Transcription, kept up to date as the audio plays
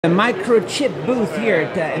A Microchip booth here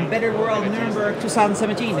at Embedded World Nuremberg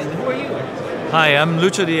 2017. And who are you? Hi, I'm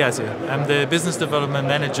Lucio Diaz. I'm the Business Development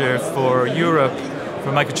Manager for Europe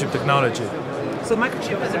for Microchip Technology. So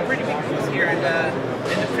Microchip has a pretty big booth here, and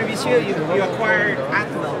in the previous year you acquired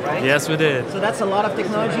Atmel, right? Yes, we did. So that's a lot of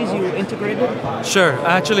technologies you integrated? Sure.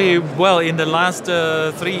 Actually, well, in the last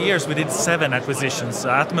 3 years we did 7 acquisitions.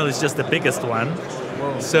 Atmel is just the biggest one.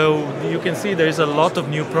 So you can see there's a lot of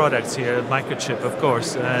new products here at Microchip, of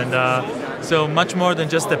course, and so much more than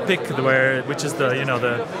just the PIC, which is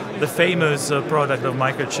the famous product of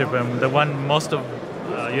Microchip, and the one most of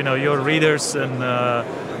your readers and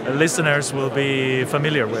listeners will be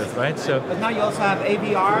familiar with, right? So, but now you also have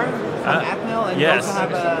AVR from Atmel, and yes. you also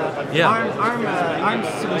have ARM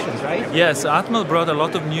solutions, right? Yes, Atmel brought a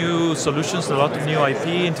lot of new solutions, a lot of new IP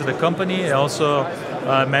into the company, also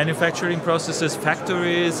manufacturing processes,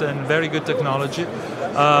 factories, and very good technology.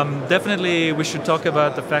 Definitely we should talk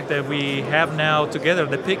about the fact that we have now together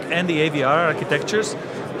the PIC and the AVR architectures.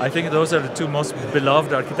 I think those are the two most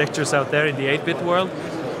beloved architectures out there in the 8-bit world.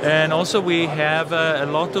 And also we have a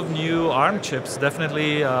lot of new ARM chips,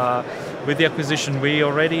 definitely with the acquisition. We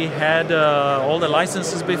already had all the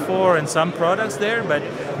licenses before and some products there, but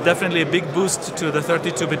definitely a big boost to the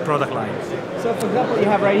 32-bit product line. So for example, you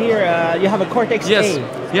have right here, you have a Cortex yes.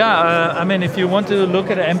 A. Yeah, I mean, if you want to look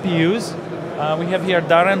at MPUs, we have here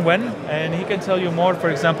Darren Wen, and he can tell you more, for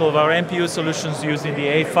example, of our MPU solutions using the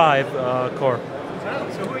A5 core.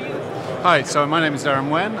 So who are you? Hi, so my name is Darren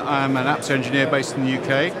Wen. I'm an apps engineer based in the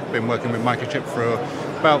UK. Been working with Microchip for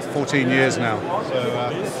about 14 years now. So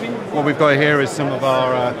what we've got here is some of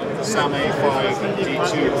our SAM A5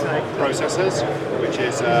 D2 processors, which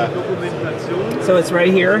is... So it's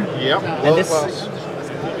right here? Yep,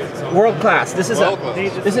 world class. This is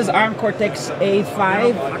ARM Cortex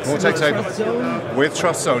A5 Cortex Trust Zone with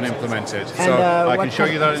Trust Zone implemented. And, so I can show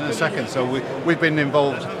you that in a second. So we've been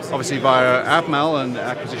involved, obviously via Atmel and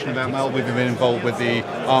acquisition of Atmel. We've been involved with the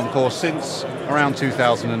ARM core since around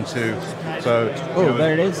 2002. So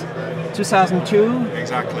there it is, 2002.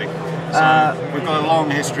 Exactly. So we've got a long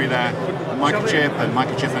history there. Microchip and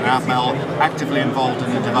Atmel actively involved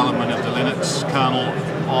in the development of the Linux kernel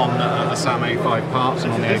on the SAM A5 parts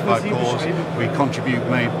and on the A5 cores. We contribute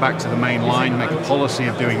back to the main line, make a policy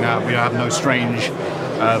of doing that. We have no strange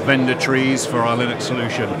vendor trees for our Linux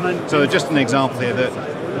solution. So just an example here that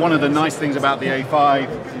one of the nice things about the A5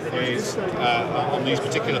 is on these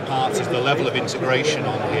particular parts is the level of integration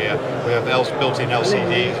on here. We have built-in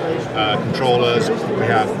LCD controllers, we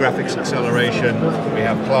have graphics acceleration, we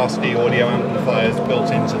have Class D audio amplifiers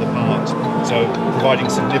built into the part, so providing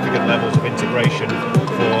significant levels of integration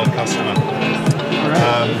for the customer.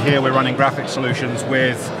 Here we're running graphics solutions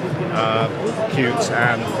with Qt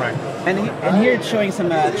and Frank. And here it's showing some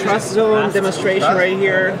Trust Zone demonstration right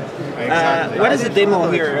here. Exactly. What is the demo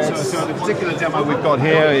here? So the particular demo we've got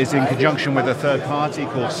here is in conjunction with a third party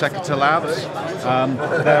called Sector Labs.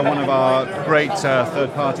 They're one of our great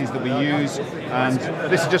third parties that we use, and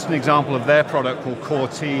this is just an example of their product called Core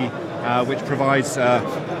T, which provides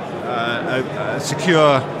a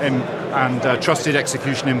secure and trusted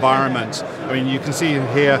execution environment. I mean, you can see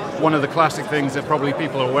here one of the classic things that probably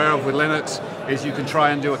people are aware of with Linux is you can try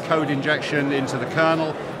and do a code injection into the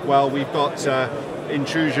kernel. Well, we've got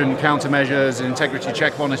intrusion countermeasures and integrity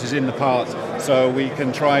check monitors in the part, so we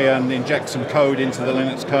can try and inject some code into the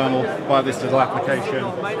Linux kernel by this little application,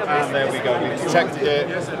 and there we go, we've detected it,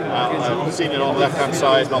 I've seen it on the left hand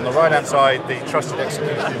side, and on the right hand side the trusted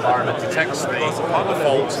execution environment detects the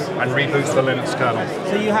fault and reboots the Linux kernel.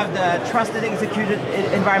 So you have the trusted executed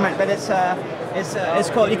environment, but it's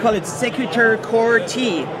called, you call it Sector Core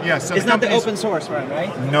T. Yes, so it's not the open source one,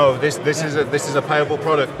 right? No, this is a payable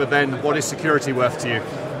product, but then what is security worth to you?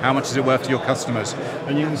 How much is it worth to your customers?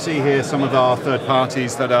 And you can see here some of our third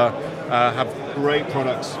parties that have great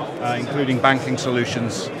products, including banking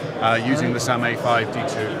solutions using the SAM A5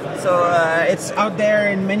 D2. So it's out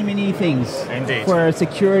there in many things. Indeed. For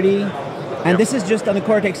security. And this is just on the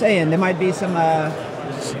Cortex A, and there might be some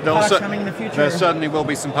parts coming in the future. There certainly will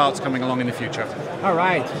be some parts coming along in the future. All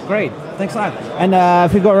right, great. Thanks a lot. And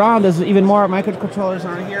if we go around, there's even more microcontrollers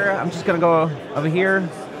on here. I'm just going to go over here.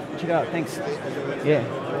 Check it out. Thanks. Yeah.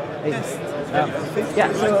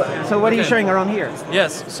 So what are you showing around here?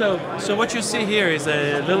 Yes, so what you see here is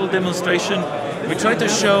a little demonstration. We try to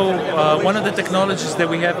show one of the technologies that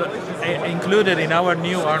we have included in our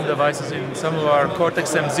new ARM devices in some of our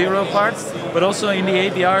Cortex M0 parts, but also in the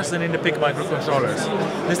AVRs and in the PIC microcontrollers.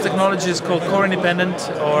 This technology is called core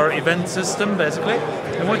independent or event system, basically.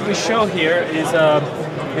 And what we show here is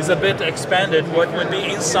a bit expanded what would be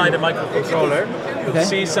inside a microcontroller. You'll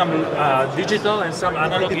see some digital and some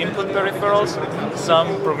analog input peripherals, some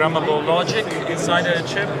programmable logic inside the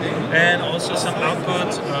chip, and also some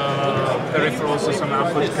output peripherals, so some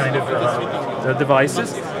output kind of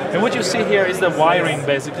devices. And what you see here is the wiring,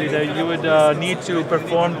 basically, that you would need to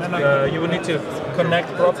perform, you would need to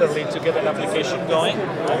connect properly to get an application going.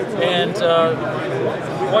 And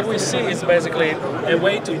what we see is basically a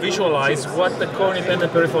way to visualize what the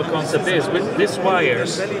core-independent peripheral concept is. With these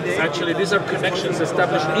wires, actually, these are connections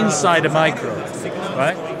established inside a micro,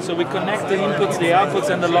 right? So we connect the inputs, the outputs,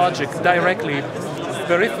 and the logic directly,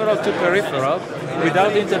 peripheral to peripheral,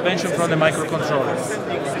 without intervention from the microcontroller.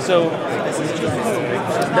 So,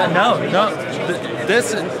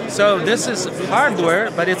 this is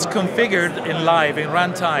hardware, but it's configured in live, in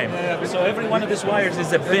runtime. So every one of these wires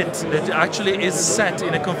is a bit that actually is set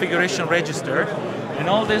in a configuration register. And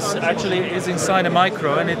all this actually is inside a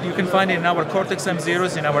micro, and you can find it in our Cortex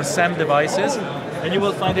M0s, in our SAM devices, and you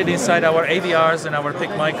will find it inside our AVRs and our PIC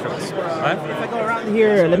micros. Right? If I go around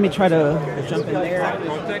here, let me try to jump in there. I'm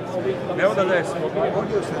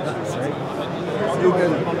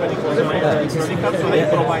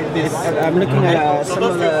looking at some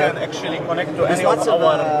of the... you can actually connect to any of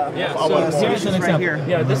our here's an example. here.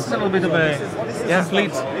 Yeah, this is a little bit of a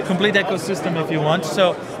complete ecosystem if you want.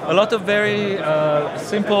 So a lot of very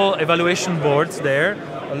simple evaluation boards there,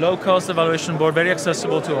 a low-cost evaluation board, very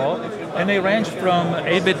accessible to all. And they range from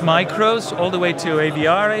 8-bit micros all the way to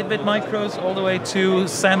AVR 8-bit micros, all the way to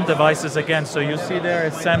SAM devices again. So you see there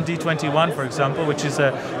a SAM D21, for example, which is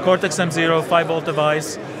a Cortex M0 5-volt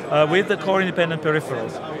device with the core-independent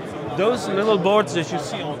peripherals. Those little boards that you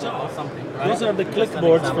see on top, those are the click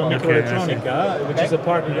boards from Microchip, which is a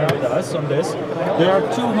partner with us on this. There are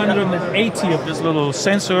 280 of these little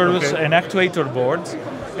sensors and actuator boards,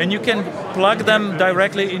 and you can plug them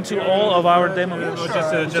directly into all of our demo boards.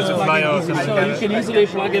 So you can easily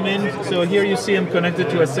plug them in. So here you see them connected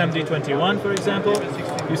to a SMD21, for example.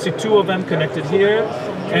 You see two of them connected here.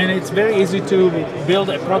 And it's very easy to build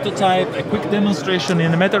a prototype, a quick demonstration.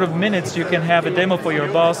 In a matter of minutes, you can have a demo for your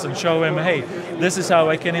boss and show him, hey, this is how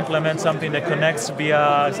I can implement something that connects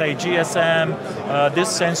via, say, GSM, this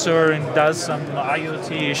sensor, and does some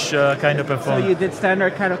IoT-ish kind of performance. So you did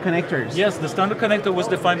standard kind of connectors? Yes, the standard connector was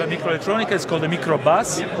defined by Microelectronica. It's called the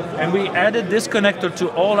Microbus. And we added this connector to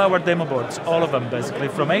all our demo boards, all of them, basically,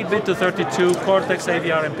 from 8-bit to 32, Cortex,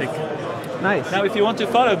 AVR, and PIC. Nice. Now, if you want to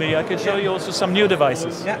follow me, I can show you also some new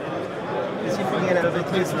devices. Yeah. Let's see if we can get a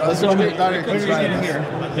bit So we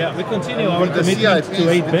continue our commitment to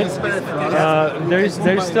 8-bit.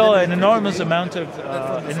 There is still an enormous amount of,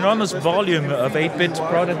 enormous volume of 8-bit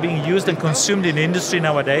product being used and consumed in the industry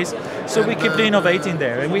nowadays. So we keep innovating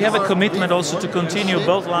there, and we have a commitment also to continue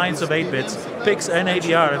both lines of 8-bits, PICs and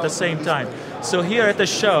AVR at the same time. So here at the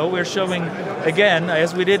show, we're showing, again,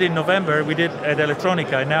 as we did in November, we did at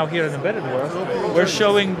Electronica, and now here in Embedded World, we're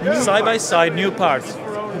showing side-by-side new parts.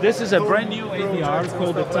 This is a brand new AVR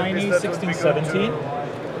called the Tiny 1617,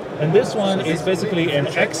 and this one is basically an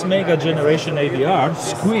X-Mega generation AVR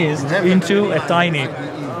squeezed into a tiny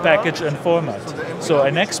package and format. So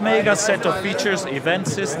an X-Mega set of features, event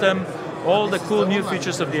system, all the cool new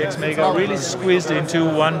features of the X-Mega really squeezed into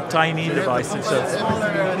one tiny device. So,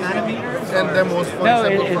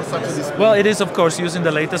 well, it is of course using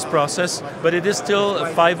the latest process, but it is still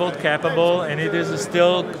 5-volt capable, and it is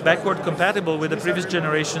still backward compatible with the previous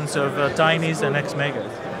generations of Tinys and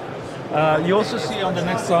X-Megas. You also see on the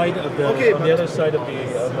next side of the, on the other side of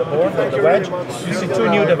the board, of the wedge, you see two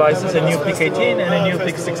new devices, a new PIC18 and a new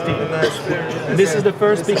PIC16. This is the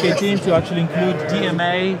first PIC18 to actually include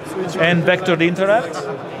DMA and vectored interrupt.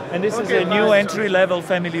 And this is a new entry-level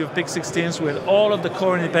family of PIC16s with all of the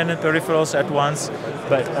core-independent peripherals at once,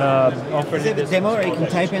 but offered in this demo, or you can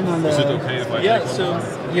type in on the... Is it okay if I... Yeah, so,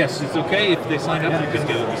 yes, it's okay. If they sign up, you can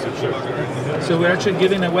get it. Sure. So we're actually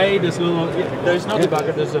giving away this little... There's no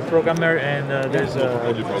debugger, there's a programmer, and there's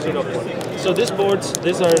a pseudo board. So these boards,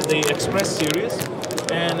 these are the Express series,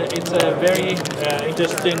 and it's a very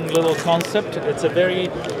interesting little concept. It's a very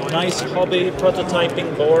nice hobby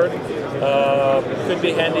prototyping board. Could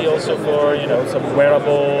be handy also for, you know, some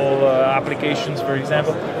wearable applications, for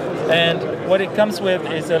example. And what it comes with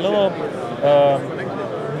is a little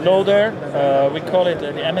loader. We call it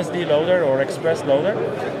the MSD loader or Express loader.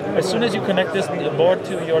 As soon as you connect this board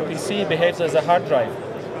to your PC, it behaves as a hard drive.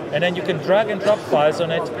 And then you can drag and drop files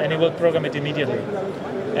on it, and it will program it immediately.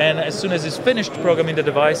 And as soon as it's finished programming the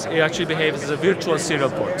device, it actually behaves as a virtual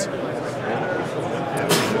serial port.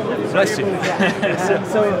 Bless you.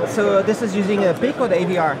 So this is using a PIC or the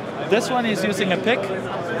AVR? This one is using a PIC.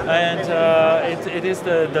 and it is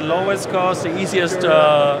the lowest cost, the easiest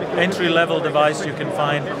entry-level device you can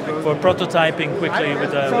find for prototyping quickly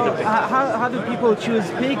with the PIC. How do people choose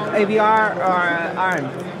PIC, AVR, or ARM?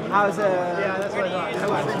 How's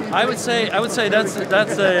I would say that's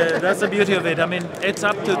the beauty of it. I mean, it's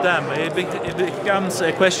up to them. It becomes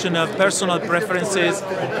a question of personal preferences,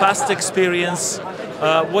 past experience.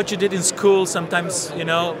 What you did in school sometimes,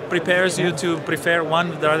 prepares you to prefer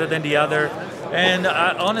one rather than the other. And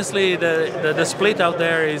honestly, the split out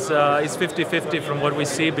there is 50-50 from what we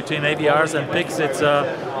see between AVRs and PICs. It's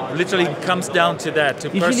literally comes down to that.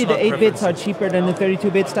 Usually the 8 bits are cheaper than the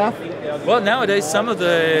 32-bit stuff? Well, nowadays some of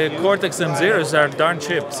the Cortex M0s are darn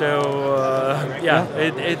cheap. So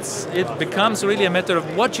it becomes really a matter of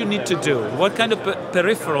what you need to do, what kind of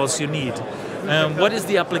peripherals you need, and what is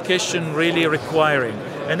the application really requiring.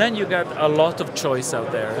 And then you got a lot of choice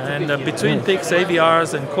out there. And between PICs,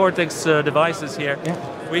 AVRs, and Cortex devices here,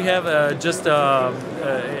 we have just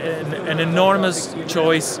an enormous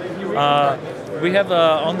choice. We have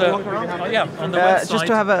on the website. Just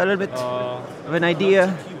to have a little bit of an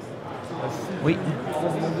idea.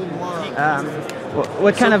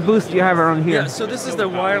 What kind of boost do you have around here? Yeah, so this is the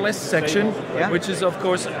wireless section, which is of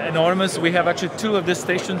course enormous. We have actually 2 of these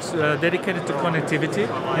stations dedicated to connectivity.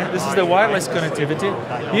 This is the wireless connectivity.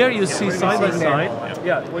 Here you see side by side.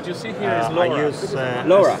 Yeah, what you see here is LoRa. I use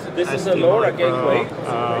LoRa. This is a LoRa gateway.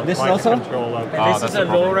 This also? And this is a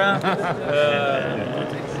LoRa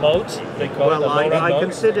mode. They call it a LoRa I mode.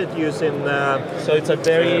 considered using. So it's a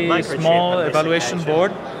very Microchip small at this evaluation actually.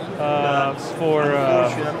 board. And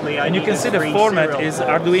you can see the format is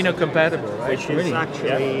Arduino compatible, right? Which is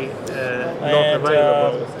actually not And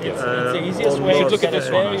available. it's the easiest way to look at a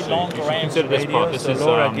very long range Consider this radio. part. This So is,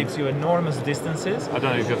 LoRa gives you enormous distances. I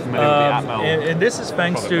don't know if you're familiar with the Atmel. And this is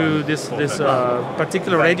thanks to this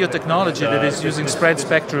particular radio technology that is using spread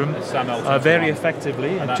spectrum very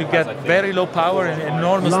effectively, and to get very low power and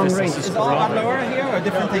enormous Long range. distances. Is it all about LoRa here or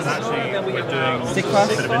different things? We're doing Stick a fast?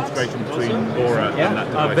 bit of integration between LoRa and that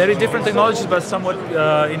device. Very different technologies, but somewhat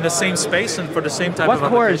in the same space and for the same type What of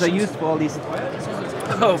cores are applications. used for all these?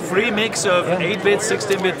 Oh, free mix of 8-bit,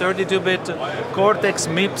 16-bit, 32-bit, Cortex,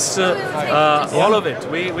 MIPS, all of it.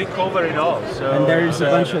 We cover it all. So, And there's a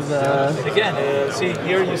bunch of... Again, see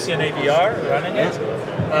here you see an AVR running it.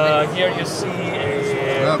 Here you see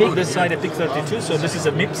this side a PIC32, so this is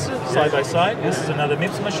a MIPS side by side. This is another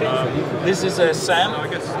MIPS machine. This is a SAM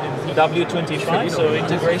W25, so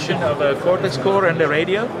integration of a Cortex core and the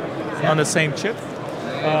radio on the same chip.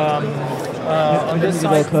 On this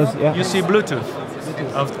side, you see Bluetooth.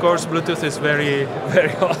 Of course, Bluetooth is very, very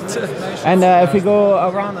hot. And if we go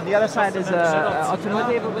around on the other side is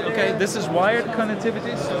automotive. Okay, this is wired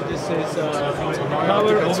connectivity, so this is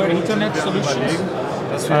power over Ethernet solutions.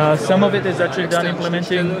 Some of it is actually done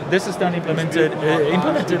implementing. This is done implemented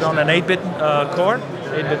on an 8-bit core,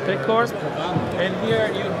 8-bit PIC core. And here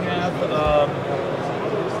you have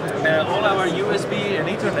all our USB and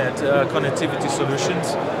Ethernet connectivity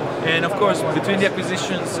solutions. And of course, between the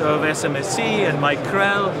acquisitions of SMSC and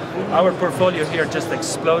Micrel, our portfolio here just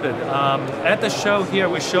exploded. At the show here,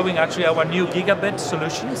 we're showing actually our new gigabit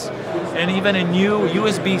solutions, and even a new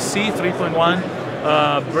USB-C 3.1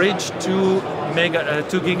 bridge to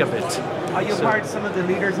 2 gigabit. Are you part of some of the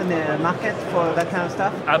leaders in the market for that kind of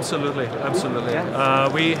stuff? Absolutely, absolutely. Yeah.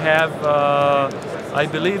 We have, I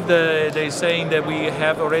believe they're saying that we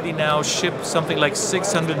have already now shipped something like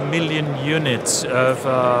 600 million units of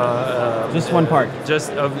Just one part.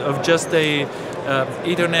 just a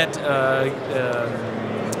Ethernet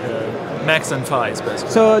max and PHYs,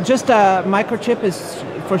 basically. So just Microchip is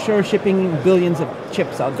for sure shipping billions of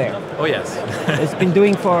chips out there. Oh yes. It's been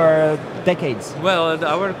doing for decades. Well,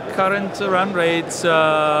 our current run rates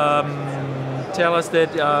tell us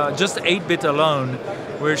that just 8-bit alone,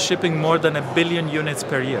 we're shipping more than 1 billion units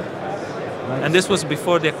per year. Nice. And this was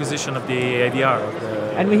before the acquisition of the AVR.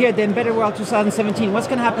 And we hear the Embedded World 2017. What's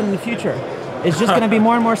going to happen in the future? It's just going to be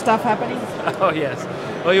more and more stuff happening? Oh yes.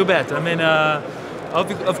 Oh, you bet. I mean,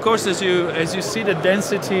 of course, as you see the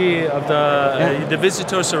density of the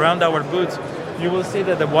visitors around our booth, you will see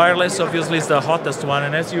that the wireless obviously is the hottest one,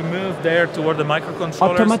 and as you move there toward the microcontrollers,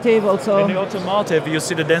 automotive also. In the automotive, you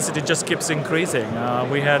see the density just keeps increasing.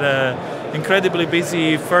 We had an incredibly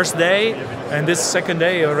busy first day, and this second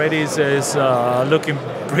day already is looking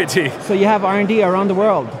pretty. So you have R&D around the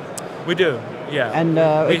world. We do. Yeah. And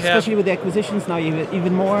especially with the acquisitions now,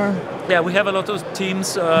 even more. Yeah, we have a lot of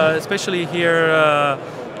teams, especially here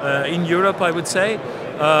in Europe, I would say.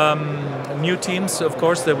 New teams, of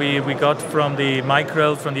course, that we got from the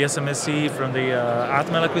Micrel, from the SMSC, from the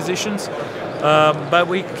Atmel acquisitions. But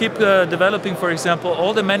we keep developing, for example,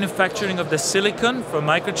 all the manufacturing of the silicon for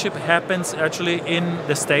Microchip happens actually in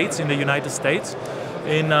the States, in the United States,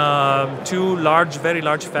 in two very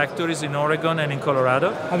large factories in Oregon and in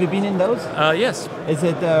Colorado. Have you been in those? Yes. Is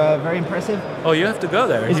it very impressive? Oh, you have to go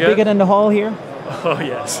there. It's bigger than the hall here? Oh,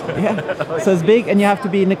 yes. Yeah. So it's big, and you have to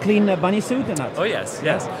be in a clean bunny suit or not? Oh, yes,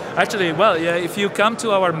 yes. Actually, well, yeah, if you come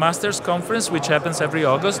to our Masters Conference, which happens every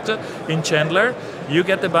August in Chandler, you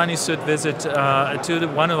get the bunny suit visit to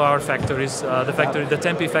one of our factories. The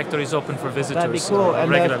Tempe factory is open for visitors. That'd be cool.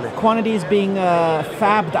 And regularly. the quantities being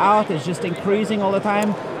fabbed out is just increasing all the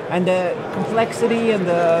time. And the complexity and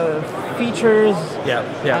the features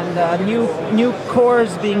and new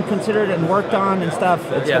cores being considered and worked on and stuff.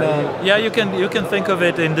 You can think of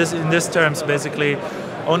it in this terms. Basically,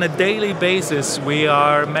 on a daily basis, we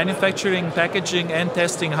are manufacturing, packaging, and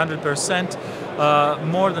testing 100%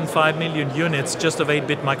 more than 5 million units just of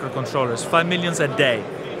 8-bit microcontrollers. 5 million a day.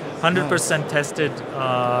 100% tested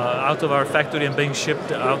out of our factory and being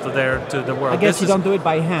shipped out of there to the world. I guess you don't do it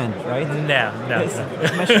by hand, right? No.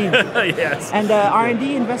 Machines. Yes. And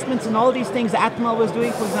R&D investments in all these things Atmel was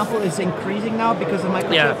doing, for example, is increasing now because of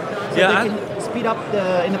Microchip. So they can speed up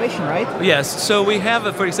the innovation, right? Yes. So we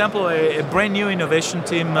have, for example, a brand new innovation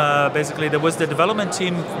team. Basically, there was the development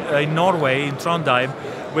team in Norway, in Trondheim,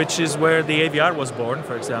 which is where the AVR was born,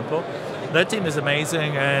 for example. That team is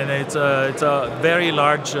amazing, and it's a very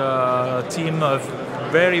large team of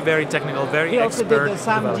very technical, very expert developers.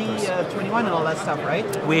 You also did the SAMD21 and all that stuff,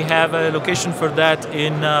 right? We have a location for that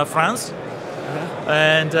in France,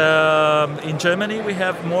 and in Germany we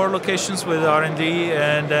have more locations with R&D,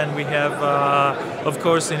 and then we have, of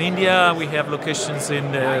course, in India we have locations in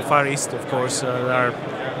the Far East, of course, that are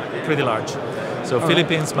pretty large. So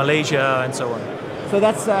Philippines, Malaysia, and so on. So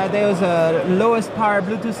that's there's lowest power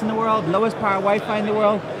Bluetooth in the world, lowest power Wi-Fi in the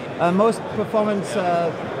world, most performance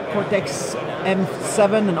Cortex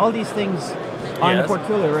M7, and all these things are in the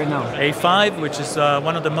portfolio right now. A5, which is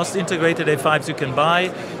one of the most integrated A5s you can buy,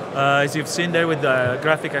 as you've seen there, with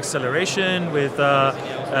graphic acceleration, with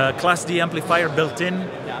Class D amplifier built in.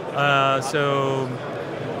 So,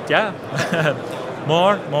 yeah,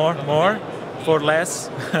 more for less,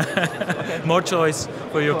 more choice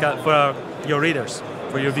for your readers,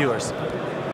 for your viewers.